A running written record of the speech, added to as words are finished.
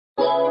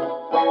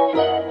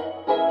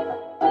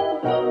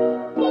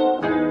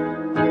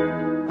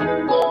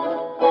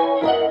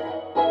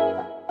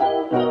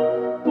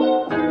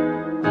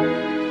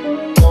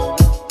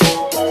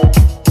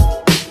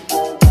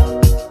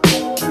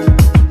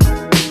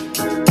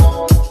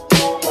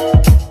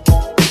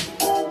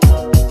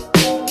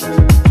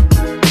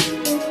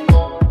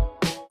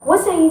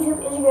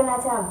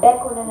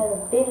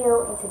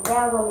video, and today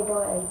I'm going to be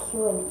doing a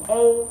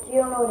Q&A. If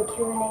you don't know what a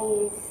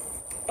Q&A is,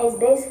 it's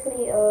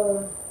basically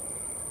a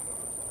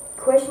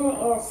question and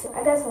answer.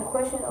 I got some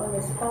questions on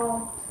this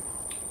phone,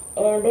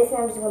 and basically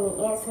I'm just going to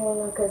be answering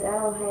them because I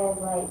don't have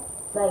like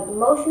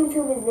most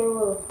YouTubers, they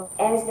will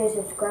ask their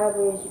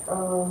subscribers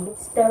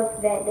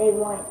stuff that they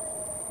want.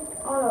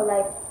 I don't know,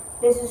 like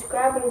their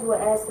subscribers will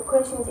ask the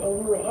questions and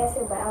you will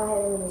answer, but I don't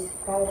have any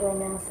subscribers right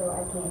now, so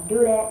I can't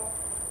do that.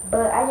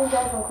 But I just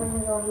got some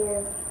questions on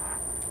here,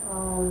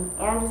 and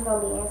I'm just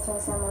gonna be answering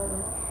some of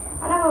them.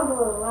 I'm not gonna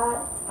do a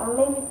lot. I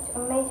may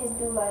just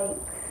do like,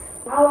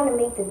 I don't want to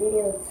make the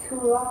video too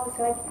long,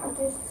 so I think I'm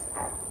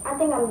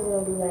just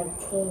gonna do like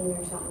 10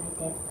 or something like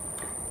that.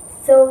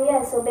 So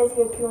yeah, so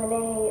basically a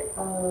Q&A.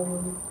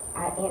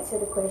 I answer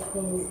the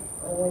questions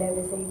or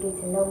whatever, so you get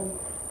to know me.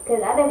 Cause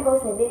I've been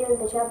posting videos,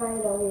 but y'all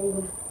probably don't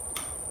really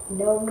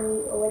know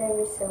me or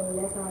whatever, so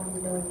that's why I'm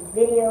just doing this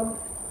video.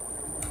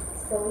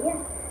 So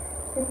yeah,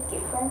 let's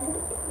get right into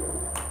the video.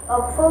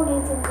 Before we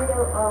get to the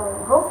video,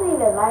 hopefully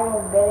the lighting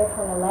is better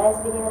from the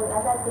last video. I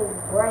got this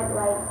bright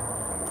light.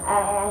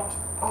 I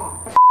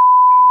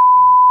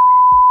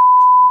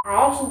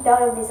actually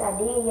thought of this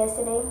idea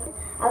yesterday.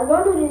 I was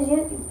going to do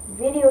this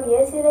video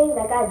yesterday,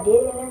 like I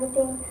did and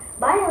everything,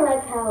 but I didn't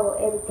like how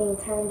everything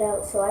turned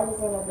out, so I just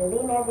ended up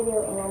deleting that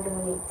video and I'm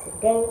doing it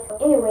today.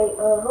 Anyway,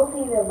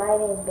 hopefully the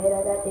lighting is better.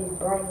 I got this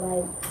bright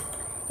light.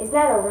 It's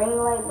not a ring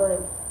light,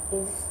 but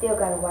it's still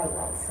got a white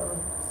light, so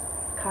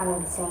it's kind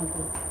of the same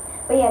thing.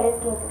 But yeah, let's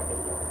get into the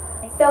video.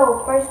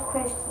 So, first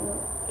question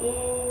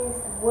is,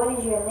 what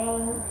is your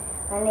name?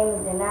 My name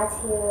is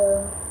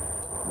DNAHTIYAH.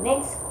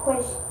 Next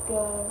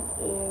question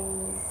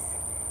is,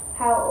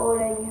 how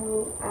old are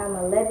you? I'm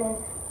 11,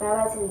 but I'm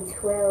about to be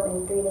 12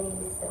 in 3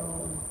 days, so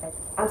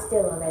I'm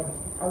still 11.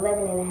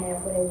 11 and a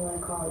half, whatever you want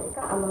to call it.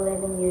 I'm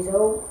 11 years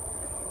old.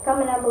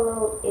 Comment down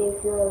below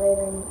if you're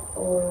 11,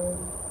 or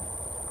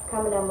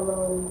comment down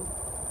below.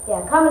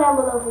 Yeah, comment down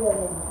below if you're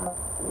 11.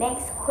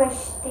 Next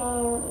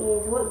question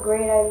is, what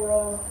grade are you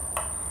in?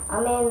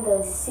 I'm in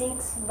the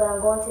 6th, but I'm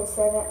going to the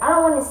 7th. I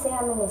don't want to say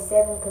I'm in the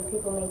 7th because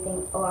people may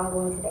think, oh, I'm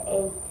going to the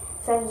 8th.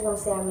 So I'm just going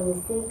to say I'm in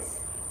the 6th.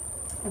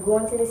 I'm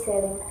going to the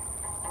 7th.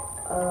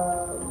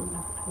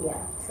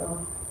 Yeah,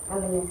 so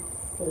I'm in the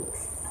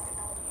 6th.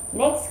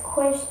 Next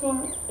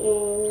question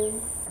is,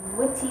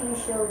 what TV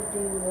shows do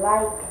you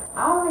like?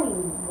 I don't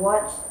really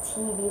watch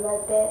TV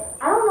like that.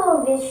 I don't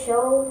know if this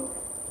show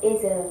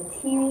is a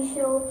TV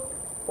show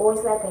or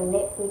it's like a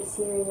Netflix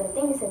series. I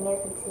think it's a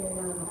Netflix series,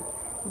 I don't know.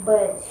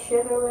 But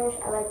Sugar Rush,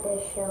 I like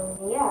that show.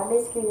 Yeah, I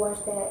basically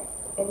watch that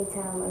every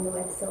time a new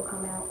episode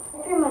come out.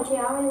 Pretty much,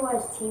 yeah, I don't really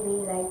watch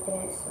TV like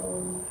that, so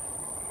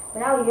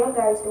when I was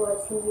younger, I used to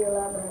watch TV a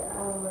lot, but I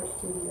don't watch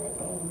TV like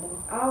that anymore.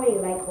 I don't really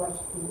like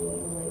watching TV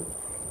anyway.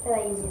 I feel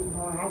like it's just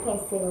boring. I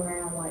can't sit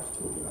around and watch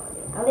TV all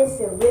day. Unless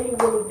it's a really,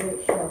 really good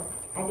show.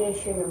 I guess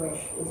Sugar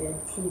Rush is a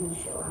TV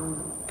show. I don't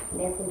know.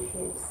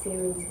 Netflix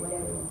series,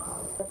 whatever you call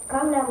it.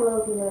 Comment down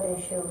below if you know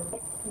that show.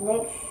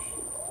 Next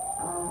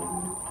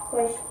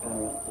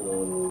question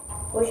is,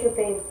 what's your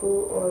favorite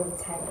food or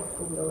type of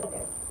food or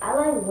whatever? I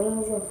like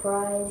wings and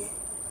fries.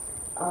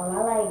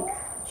 I like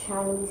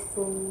Chinese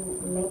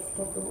food,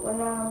 Mexican food. Well,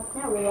 no,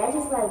 not really. I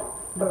just like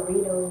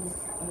burritos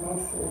and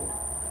that's it.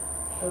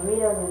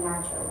 Burritos and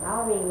nachos. I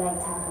don't really like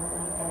tacos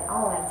like that. I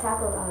don't like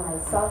tacos. I don't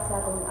like soft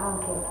tacos. I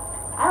don't care.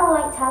 I don't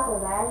like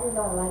tacos. I just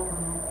don't like them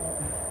like that.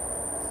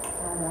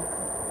 I don't like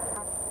them.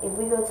 If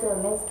we go to a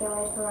Mexican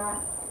restaurant,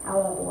 I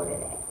won't order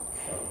that.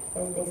 So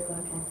that's basically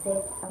what I'm trying to say.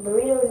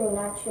 Burritos and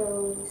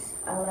nachos.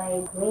 I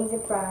like wings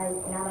and fries,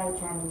 and I like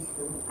Chinese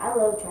food. I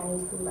love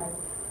Chinese food. Like,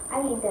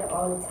 I eat that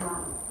all the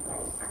time.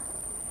 Like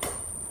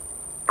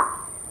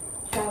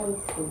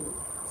Chinese food.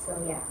 So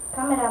yeah,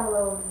 comment down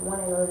below if one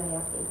of those are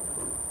your favorite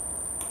food.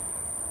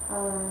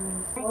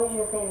 What's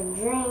your favorite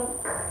drink?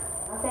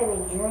 My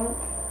favorite drink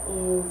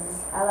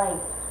is, I like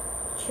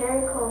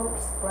cherry Coke,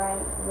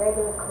 Sprite,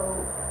 regular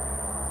Coke,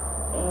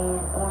 and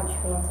orange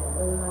Fanta.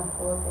 Those are my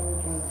 4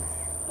 favorite drinks,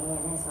 and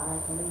that's all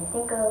I can really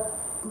think of.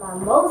 My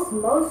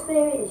most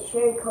favorite is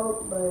cherry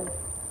Coke, but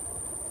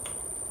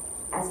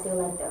I still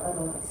like the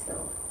other ones,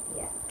 so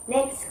yeah.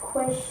 Next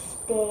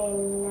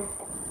question.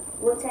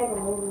 What type of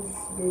movies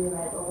do you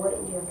like, or what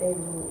is your favorite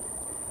movie?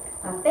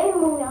 My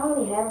favorite movie, I don't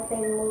really have a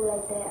favorite movie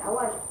like that. I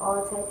watch all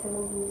types of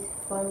movies,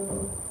 funny,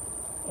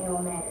 it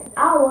don't matter.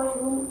 I'll watch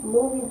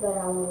movies, but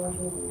I won't watch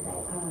movies,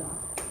 like, I don't know.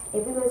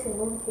 If we go to the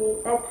movie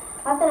theater, like,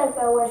 I feel like if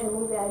I watch a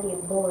movie, I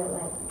get bored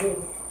like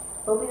this.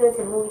 But if we go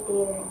to the movie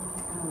theater,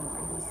 I don't know,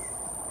 I just...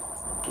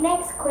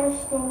 Next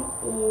question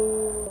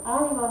is,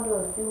 I'm only gonna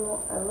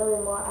do a little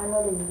bit more. I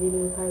know this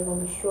video is probably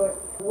gonna be short.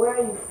 Where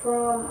are you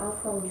from? I'm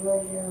from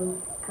Georgia.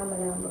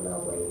 Comment down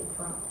below where you're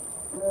from.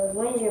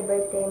 When is your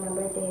birthday? My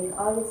birthday is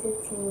August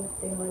 15th,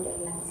 3 more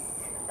days.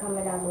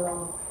 Comment down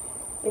below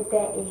if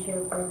that is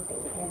your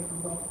birthday as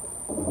well.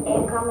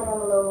 And comment down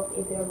below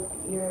if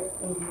you're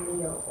in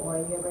Leo or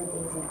your birthday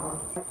is in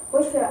August.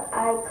 What's your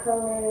eye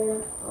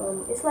color?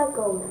 It's like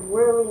a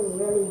really,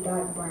 really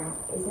dark brown.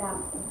 It's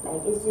not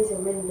like, it's just a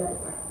really dark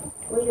brown.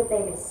 What's your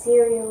favorite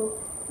cereal?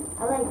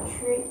 I like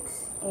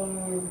Trix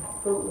and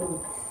Fruit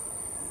Loops.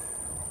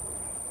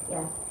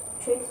 Yeah,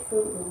 Trix,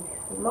 Fruit Loops.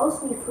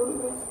 Mostly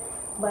Fruit Loops,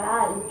 but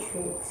I eat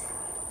Trix.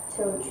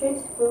 So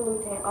Trix, Fruit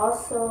Loops, and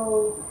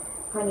also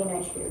Honey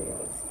Nut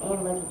Cheerios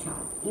and Lucky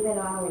Charms. Even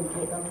though I always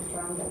get Lucky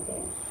Charms like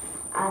that,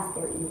 I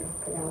still eat them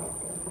because I like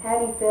them. How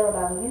do you feel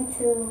about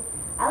YouTube?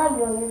 I like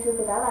doing YouTube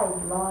because I like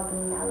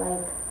vlogging. I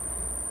like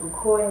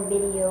recording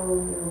videos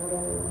or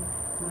whatever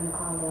you want to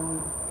call it.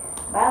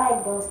 But I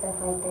like doing stuff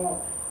like that.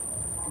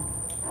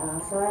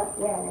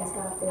 Yeah, that's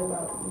how I feel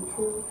about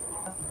YouTube.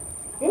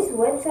 This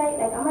website,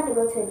 like I'm about to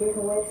go to a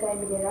different website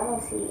because I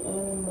don't see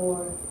any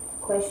more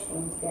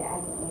questions that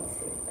I can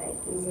answer. Like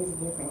it's just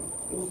different.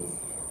 It's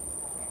just,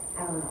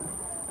 I don't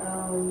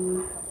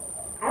know.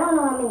 I don't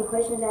know how many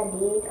questions I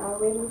did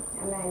already.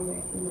 I'm not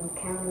even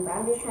counting, but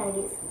I'm just trying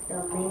to get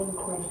the main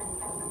questions,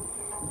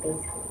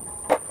 basically.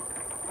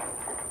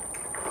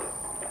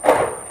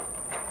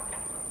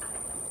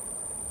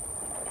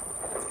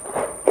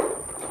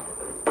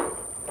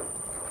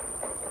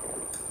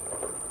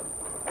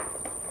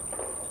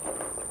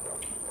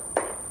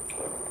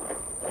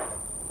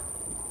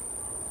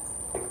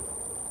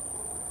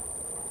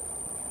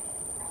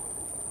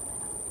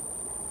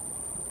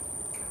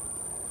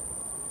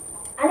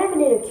 I never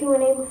did a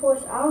Q&A before,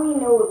 so I don't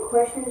even know what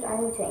questions I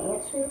need to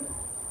answer,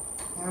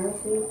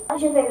 honestly.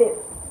 What's your favorite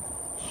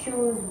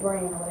shoes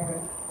brand or whatever?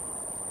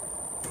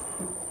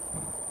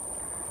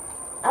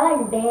 I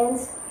like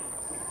Vans.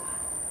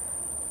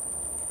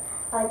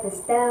 I like the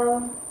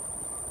style,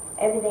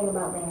 everything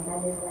about Vans. I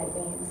just like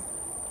Vans.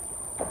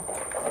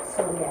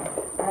 So yeah,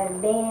 I like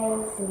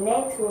Vans.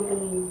 Next will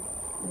be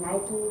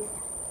Nikes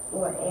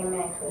or Air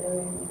Max, whatever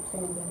I'm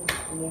saying.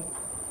 Yeah.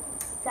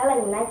 So I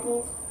like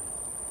Nikes.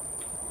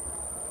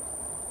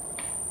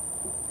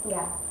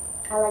 Yeah,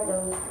 I like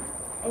those.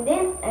 And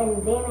then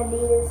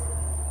Adidas.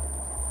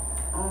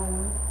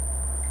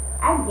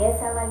 I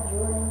guess I like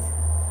Jordans.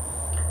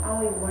 I don't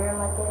really wear them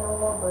like that no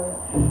more, but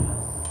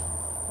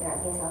yeah, I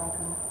guess I like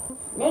them.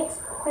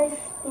 Next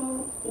question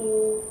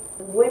is,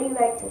 where do you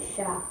like to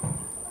shop?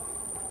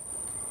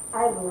 I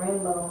like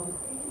Rainbow,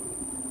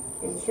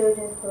 the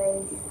Children's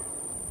Place,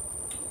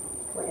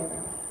 whatever.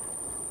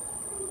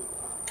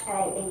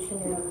 I like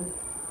H&M.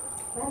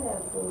 What I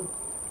got for?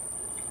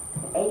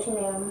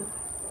 H&M.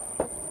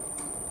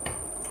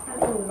 I'm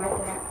eating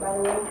Micronax, by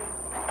the way.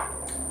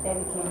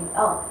 Baby candy.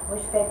 Oh,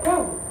 what's your favorite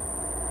candy?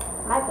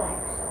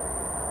 Micronax.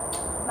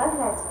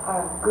 Micronax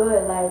are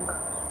good, like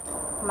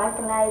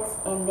Micronax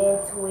and then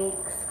Twix,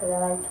 because I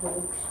like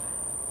Twix.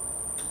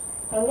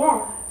 And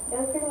yeah,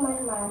 those pretty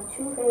much my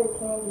two favorite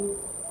candies.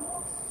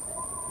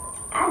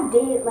 I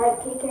did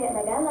like Kit Kat.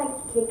 Like, I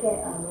liked Kit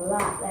Kat a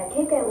lot. Like,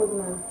 Kit Kat was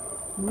my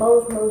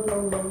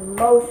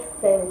most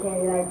favorite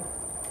candy. Like,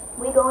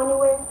 we go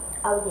anywhere,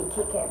 I would get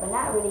Kit Kat, but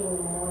not really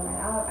anymore.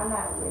 Like, I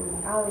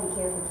don't really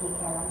care for Kit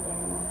Kat like that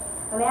anymore.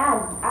 I mean,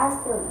 I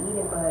still eat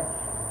it, but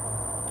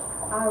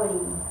I don't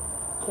really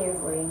care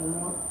for it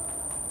anymore.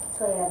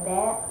 So yeah,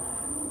 that.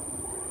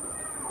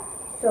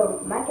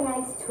 So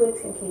Micronax,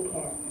 Twix, and Kit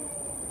Kat.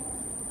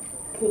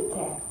 Kit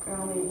Kat. I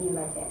don't really eat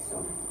like that,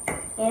 so.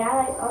 And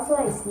I also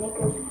like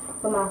Snickers,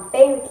 but my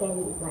favorite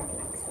candy is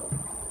Micronax, so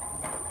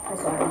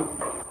that's what I eat.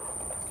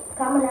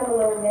 Comment down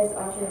below if that's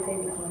also your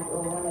favorite candy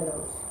or one of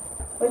those.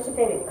 What's your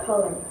favorite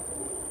color?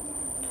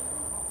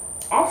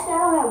 Actually, I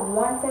don't have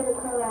one favorite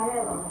color. I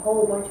have a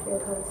whole bunch of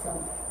favorite colors. So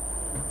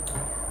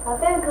my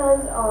favorite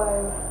colors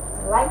are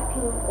light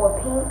pink or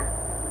pink,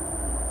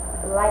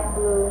 light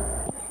blue.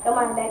 Don't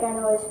mind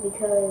background noise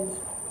because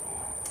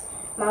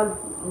my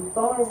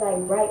phone is like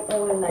right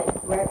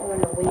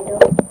on the window,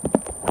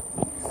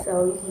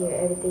 so you can hear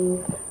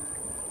everything.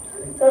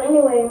 So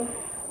anyway,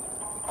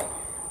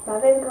 my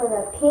favorite colors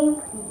are pink,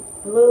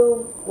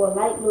 blue, well,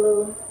 light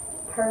blue,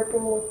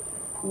 purple,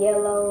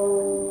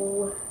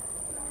 yellow,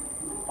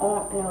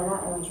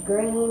 not orange,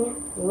 green,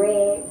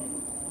 red.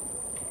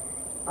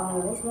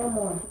 There's one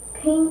more.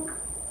 Pink,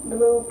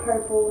 blue,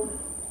 purple,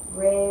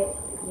 red,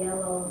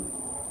 yellow,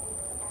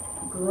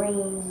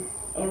 green,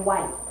 and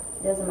white.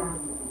 Those are my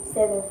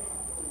 7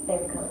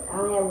 favorite colors. I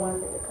don't have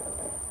one favorite color,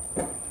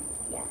 but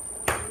yeah.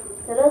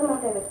 So those are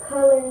my favorite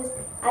colors.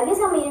 I guess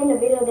I'm gonna end the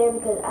video there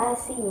because I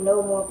see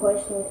no more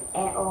questions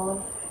at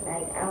all.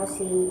 Like, I don't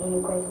see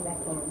any questions I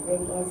can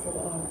really answer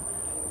and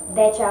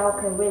that y'all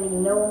can really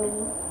know me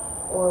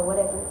or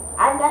whatever.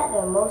 I got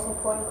the most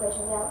important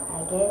questions out,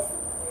 I guess.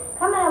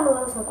 Comment down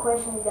below some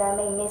questions that I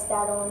may missed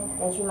out on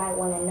that you might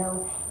want to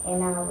know,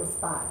 and I'll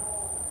respond.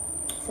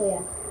 So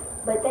yeah.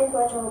 But thanks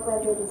for watching. I hope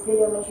you enjoyed this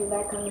video. Make sure you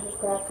like, comment,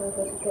 subscribe, turn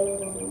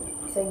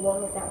notifications so you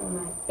won't miss out on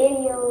my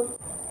videos.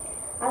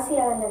 I'll see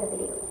y'all in another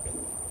video.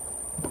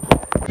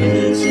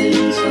 Peace.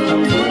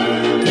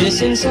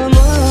 Missing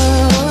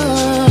someone.